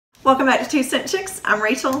Welcome back to 2 Cent Chicks. I'm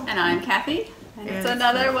Rachel. And I'm Kathy. And it's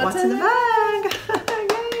another What's in the Bag.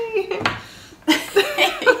 Yay.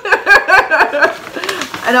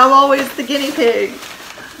 And I'm always the guinea pig.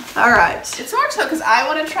 Alright. It's more so because I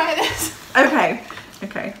want to try this. Okay.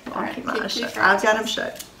 Okay. Well, I'll Alright, keep mine shut. try I've got them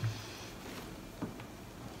shut.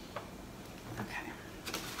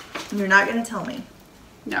 Okay. You're not going to tell me?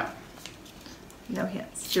 No. No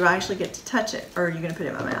hints. Do I actually get to touch it, or are you going to put it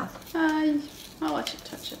in my mouth? I'll let you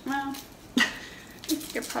touch it. Well, you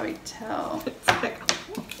could probably tell. It's like,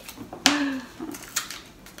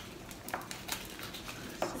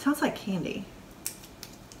 it sounds like candy.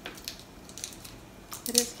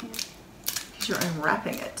 It is candy. Because you're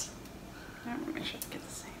unwrapping it. I want to make sure I get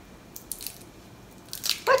the same.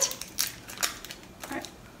 What? Alright.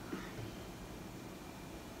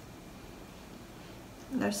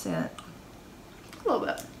 No scent. A little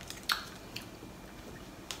bit.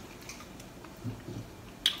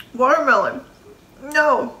 Watermelon.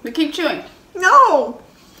 No. We keep chewing. No.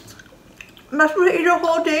 Am I supposed to eat the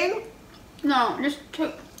whole thing? No, just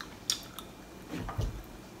chew.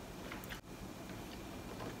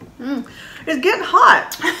 It's getting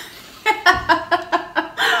hot.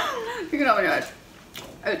 You can open it.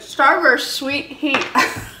 It's Starburst sweet heat.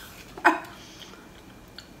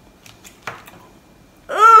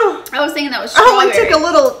 I was thinking that was strawberry. I only took a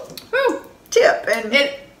little tip and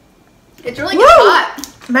it's really gets hot.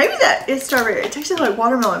 Maybe that is strawberry. It tasted like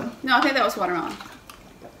watermelon. No, I think that was watermelon.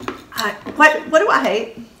 What do I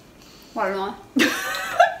hate? Watermelon.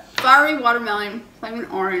 Fiery watermelon, flaming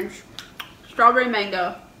orange, strawberry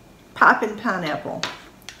mango. Poppin' pineapple.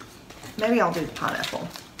 Maybe I'll do the pineapple.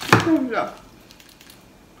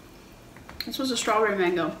 This was a strawberry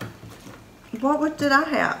mango. What did I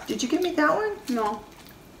have? Did you give me that one? No.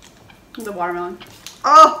 The watermelon.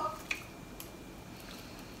 Oh!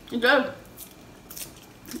 You do.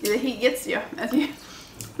 The heat gets you. This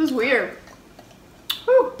is weird.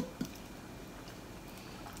 Whew.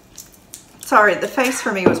 Sorry, the face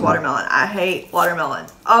for me was watermelon. I hate watermelon.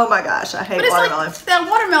 Oh my gosh, I hate watermelon. Like, that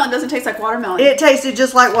watermelon doesn't taste like watermelon. It tasted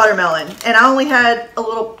just like watermelon, and I only had a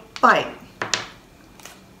little bite.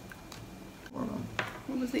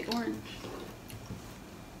 What was the orange?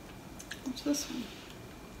 What's this one?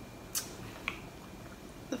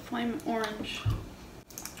 The flame orange.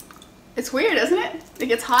 It's weird, isn't it? It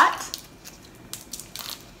gets hot.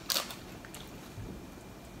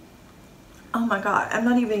 Oh my god, I'm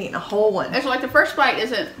not even eating a whole one. It's like the first bite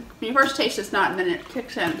isn't, when you first taste it's not, and then it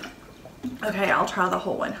kicks in. Okay, I'll try the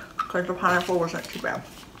whole one. Because the pineapple wasn't too bad.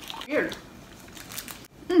 Weird.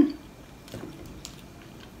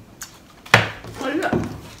 What is it?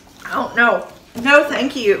 I don't know. No,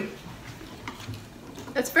 thank you.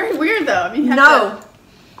 It's very weird though. I mean, you have to,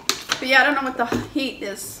 but yeah, I don't know what the heat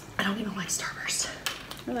is. I don't even like Starburst.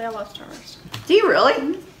 Really, I love Starburst. Do you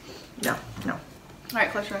really? No, no.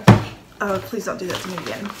 Alright, close your eyes. Oh, please don't do that to me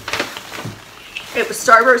again. It was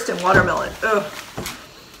Starburst and watermelon. Ugh.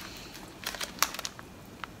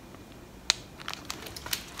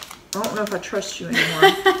 I don't know if I trust you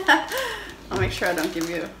anymore. I'll make sure I don't give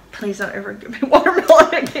you. Please don't ever give me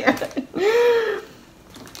watermelon again.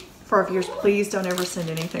 For our viewers, please don't ever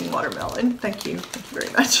send anything watermelon. Thank you. Thank you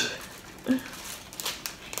very much.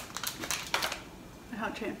 I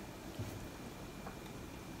hope too.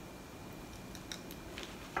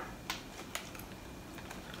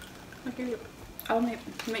 I'll give you. Oh, maybe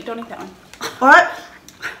don't eat that one. What?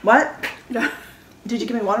 What? No. Did you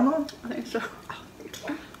give me watermelon? I think so.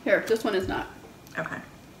 Here, this one is not. Okay.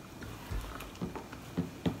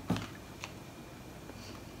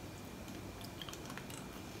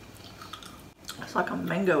 It's like a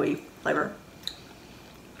mango-y flavor.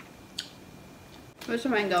 Where's the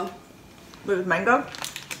mango? With mango?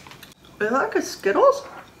 Is it like a Skittles?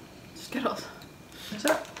 Skittles. Is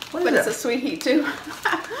that? What But is it's a sweet heat too.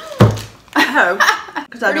 Oh,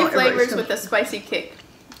 because I Three know flavors with a spicy kick.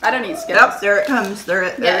 I don't eat Skittles. Yep, there it comes.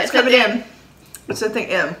 It's coming in. It's a thing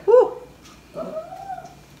M. Woo.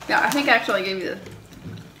 Yeah, I think I actually gave you the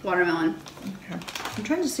watermelon. Okay. I'm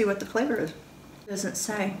trying to see what the flavor is. It doesn't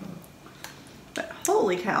say. But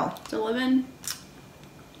holy cow. It's a lemon,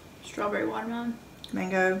 strawberry watermelon,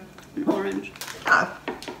 Mango. and orange. Ah.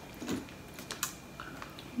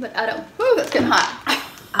 But I don't. Whew, that's getting hot.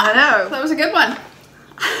 I know. That was a good one.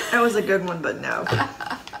 That was a good one, but no.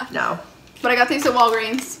 No. But I got these at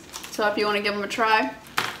Walgreens, so if you want to give them a try.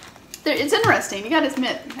 It's interesting, you gotta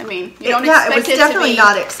admit. I mean, you don't expect it to be... it was definitely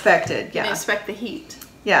not expected, You yeah. expect the heat.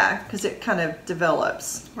 Yeah, because it kind of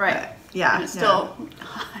develops. Right. Yeah. And it's still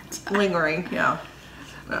hot. Lingering, yeah.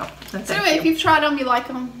 No. So anyway, if you've tried them, you like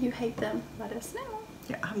them, you hate them, let us know.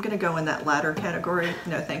 Yeah, I'm gonna go in that latter category.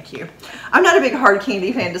 No, thank you. I'm not a big hard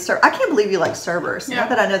candy fan to start. I can't believe you like Starburst. Yeah. Not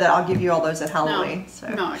that I know that I'll give you all those at Halloween.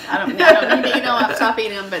 No, I don't need to know I've stopped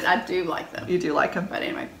eating them, but I do like them. You do like them. But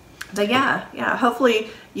anyway. But yeah, hopefully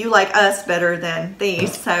you like us better than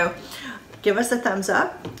these. So give us a thumbs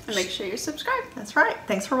up. And make sure you're subscribed. That's right.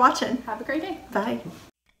 Thanks for watching. Have a great day. Bye.